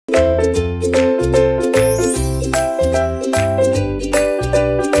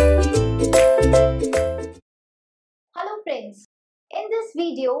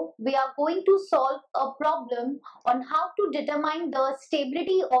a problem on how to determine the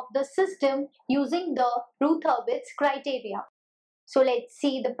stability of the system using the Routh Hurwitz criteria. So let's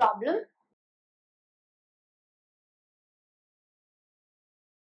see the problem.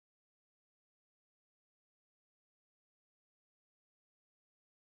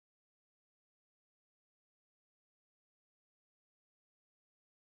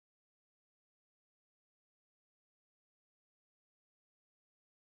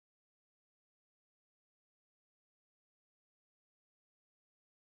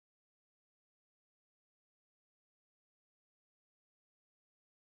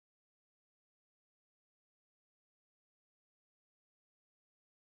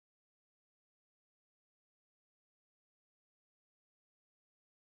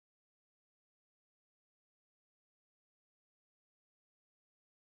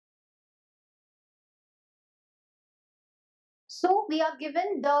 So we are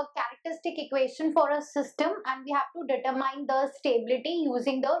given the characteristic equation for a system and we have to determine the stability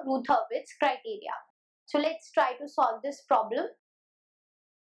using the Routh Hurwitz criteria. So let's try to solve this problem.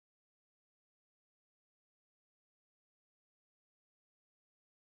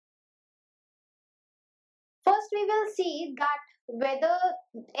 First we will see that whether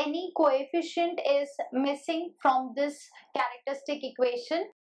any coefficient is missing from this characteristic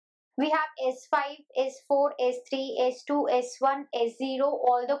equation. We have S5, S4, S3, S2, S1, S0,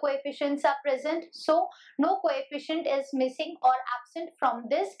 all the coefficients are present. So no coefficient is missing or absent from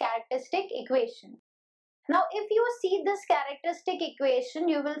this characteristic equation. Now if you see this characteristic equation,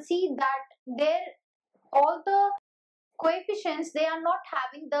 you will see that all the coefficients, they are not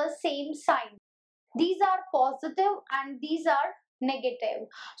having the same sign. These are positive and these are negative.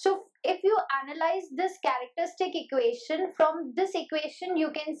 So if you analyze this characteristic equation, from this equation you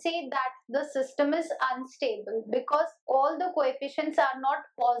can say that the system is unstable because all the coefficients are not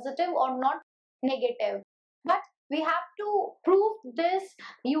positive or not negative. But we have to prove this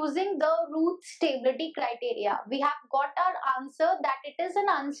using the Routh stability criteria. We have got our answer that it is an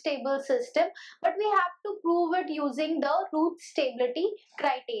unstable system, but we have to prove it using the Routh stability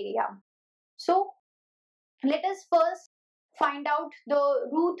criteria. So let us first find out the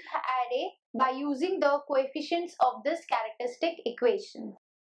Routh array by using the coefficients of this characteristic equation.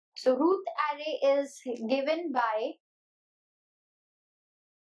 So Routh array is given by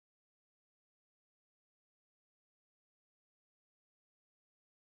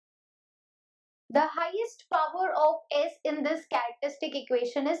the highest power of S in this characteristic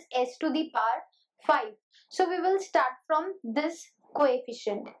equation is S to the power 5. So we will start from this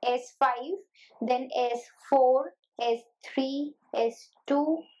coefficient S5, then S4, S3,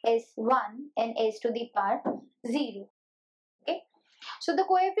 S2, S1 and S to the power 0. Okay. So the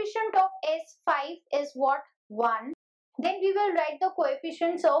coefficient of S5 is what? 1. Then we will write the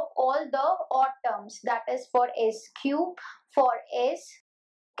coefficients of all the odd terms, that is for S cube, for S.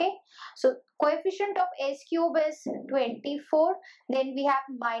 Okay. So coefficient of S cube is 24. Then we have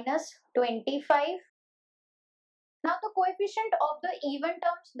minus 25. Now the coefficient of the even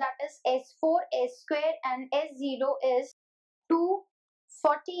terms, that is S4, S square and S0 is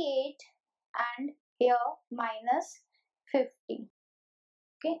 248 and here minus 50.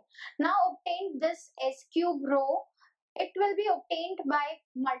 Okay. Now obtain this S cube row. It will be obtained by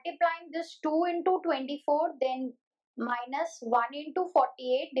multiplying this 2 into 24, then minus 1 into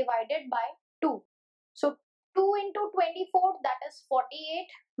 48 divided by 2. So 2 into 24, that is 48,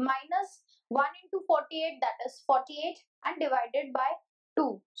 minus 1 into 48, that is 48 and divided by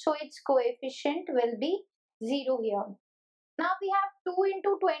 2. So its coefficient will be 0 here. Now we have 2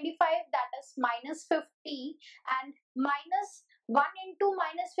 into 25, that is minus 50 and minus 1 into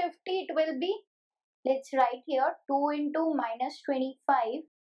minus 50, it will be, let's write here 2 into minus 25,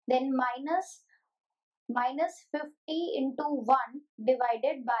 then minus 50 into 1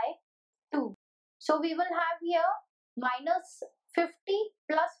 divided by 2. So we will have here minus 50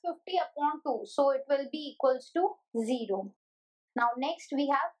 plus 50 upon 2. So it will be equals to 0. Now next we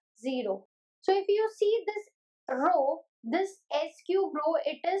have 0. So if you see this row, this S cube row,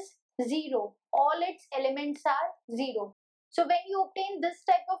 it is 0. All its elements are 0. So when you obtain this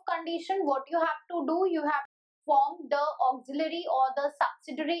type of condition, what you have to do, you have to form the auxiliary or the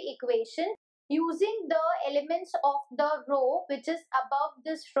subsidiary equation using the elements of the row which is above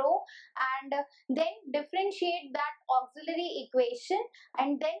this row, and then differentiate that auxiliary equation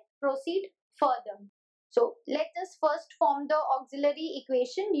and then proceed further. So let us first form the auxiliary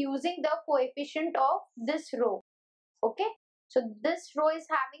equation using the coefficient of this row. Okay. So this row is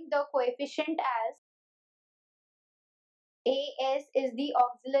having the coefficient as AS is the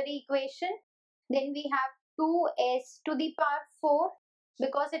auxiliary equation. Then we have 2S to the power 4.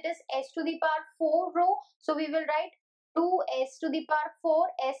 because it is s to the power 4 row. So we will write 2s to the power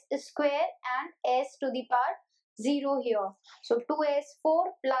 4 s square and s to the power 0 here. So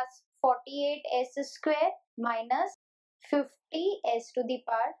 2s4 plus 48 s square minus 50 s to the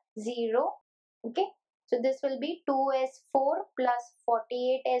power 0. Okay. So this will be 2s4 plus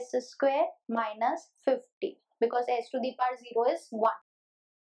 48 s square minus 50 because s to the power 0 is 1.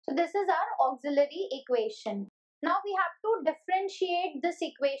 So this is our auxiliary equation. Now we have to differentiate this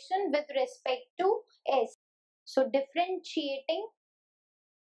equation with respect to s. So differentiating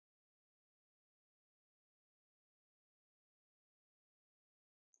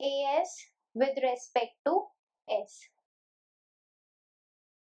as with respect to s.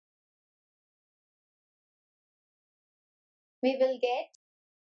 We will get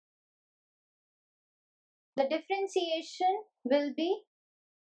the differentiation will be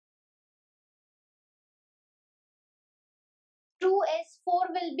 2s4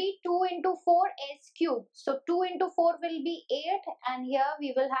 will be 2 into 4 s cube. So 2 into 4 will be 8 and here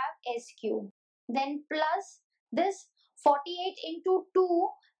we will have s cube. Then plus this 48 into 2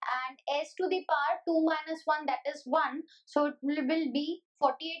 and s to the power 2 minus 1 that is 1. So it will be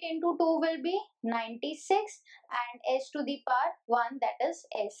 48 into 2 will be 96 and s to the power 1 that is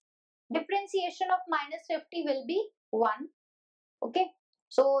s. Differentiation of minus 50 will be 1. Okay.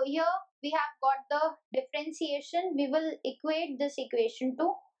 So here we have got the differentiation. We will equate this equation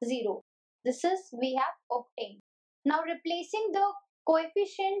to 0. This is we have obtained. Now replacing the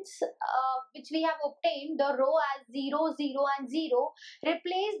coefficients which we have obtained, the row as 0, 0 and 0,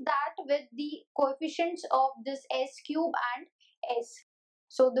 replace that with the coefficients of this s cube and s.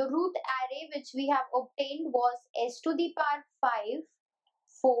 So the Routh array which we have obtained was s to the power 5,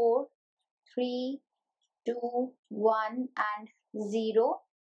 4, 3, 2, 1 and 0.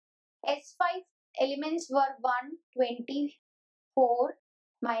 S5 elements were 1, 24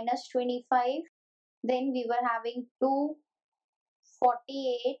 minus 25. Then we were having 2,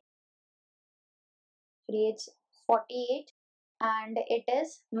 48, creates 48 and it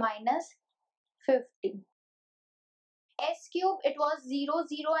is minus 50. S cube it was 0,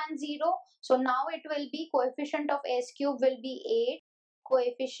 0 and 0. So now it will be coefficient of S cube will be 8.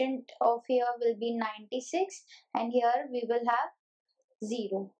 Coefficient of here will be 96 and here we will have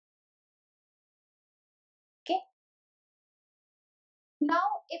 0. Okay.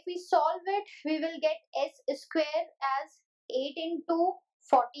 Now if we solve it, we will get s square as 8 into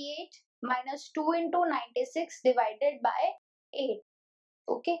 48 minus 2 into 96 divided by 8.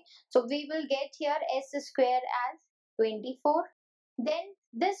 Okay. So we will get here s square as 24. Then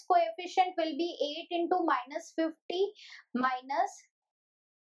this coefficient will be 8 into minus 50 minus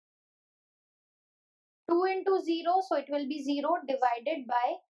 2 into 0. So it will be 0 divided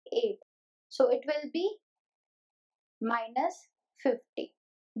by 8. So it will be minus 50.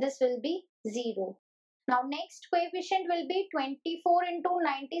 This will be 0. Now next coefficient will be 24 into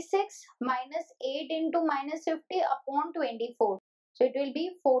 96 minus 8 into minus 50 upon 24. So it will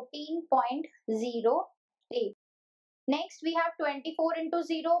be 14.08. Next we have 24 into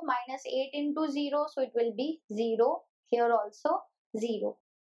 0 minus 8 into 0. So it will be 0. Here also 0.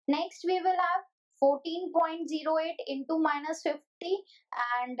 Next we will have 14.08 into minus 50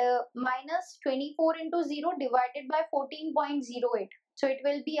 and minus 24 into 0 divided by 14.08. So it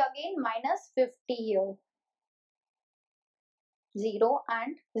will be again minus 50 here. 0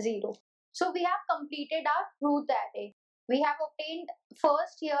 and 0. So we have completed our Routh array. We have obtained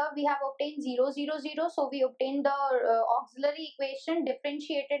first here we have obtained 0, 0, 0. So we obtained the auxiliary equation,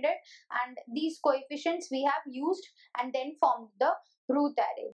 differentiated it and these coefficients we have used and then formed the Routh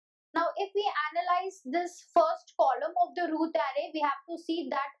array. Now if we analyze this first column of the Routh array, we have to see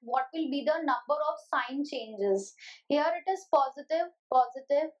that what will be the number of sign changes. Here it is positive,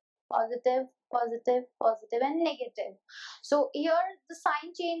 positive, positive, positive, positive and negative. So here the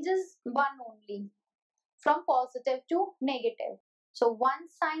sign changes one only from positive to negative. So one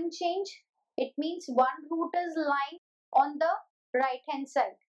sign change, it means one root is lying on the right hand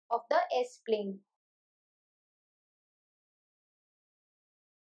side of the S plane.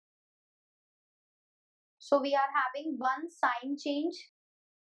 So we are having one sign change,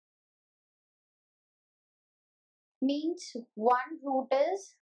 means one root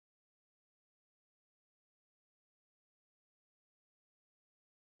is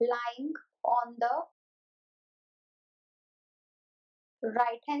lying on the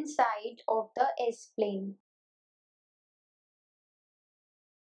right hand side of the S plane.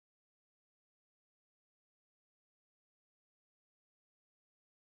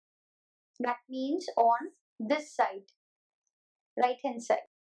 That means on this side, right hand side.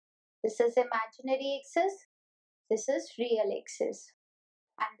 This is imaginary axis, this is real axis.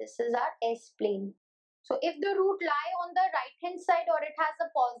 and this is our S-plane. So if the root lie on the right hand side or it has a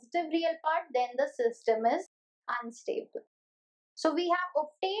positive real part, then the system is unstable. So we have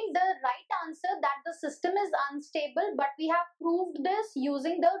obtained the right answer that the system is unstable, but we have proved this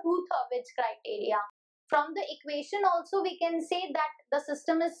using the Routh Hurwitz criteria. From the equation also we can say that the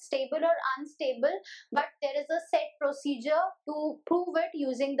system is stable or unstable, but there is a set procedure to prove it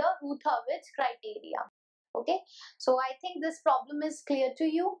using the Routh Hurwitz criteria. Okay, so I think this problem is clear to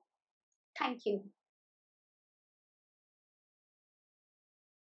you. Thank you.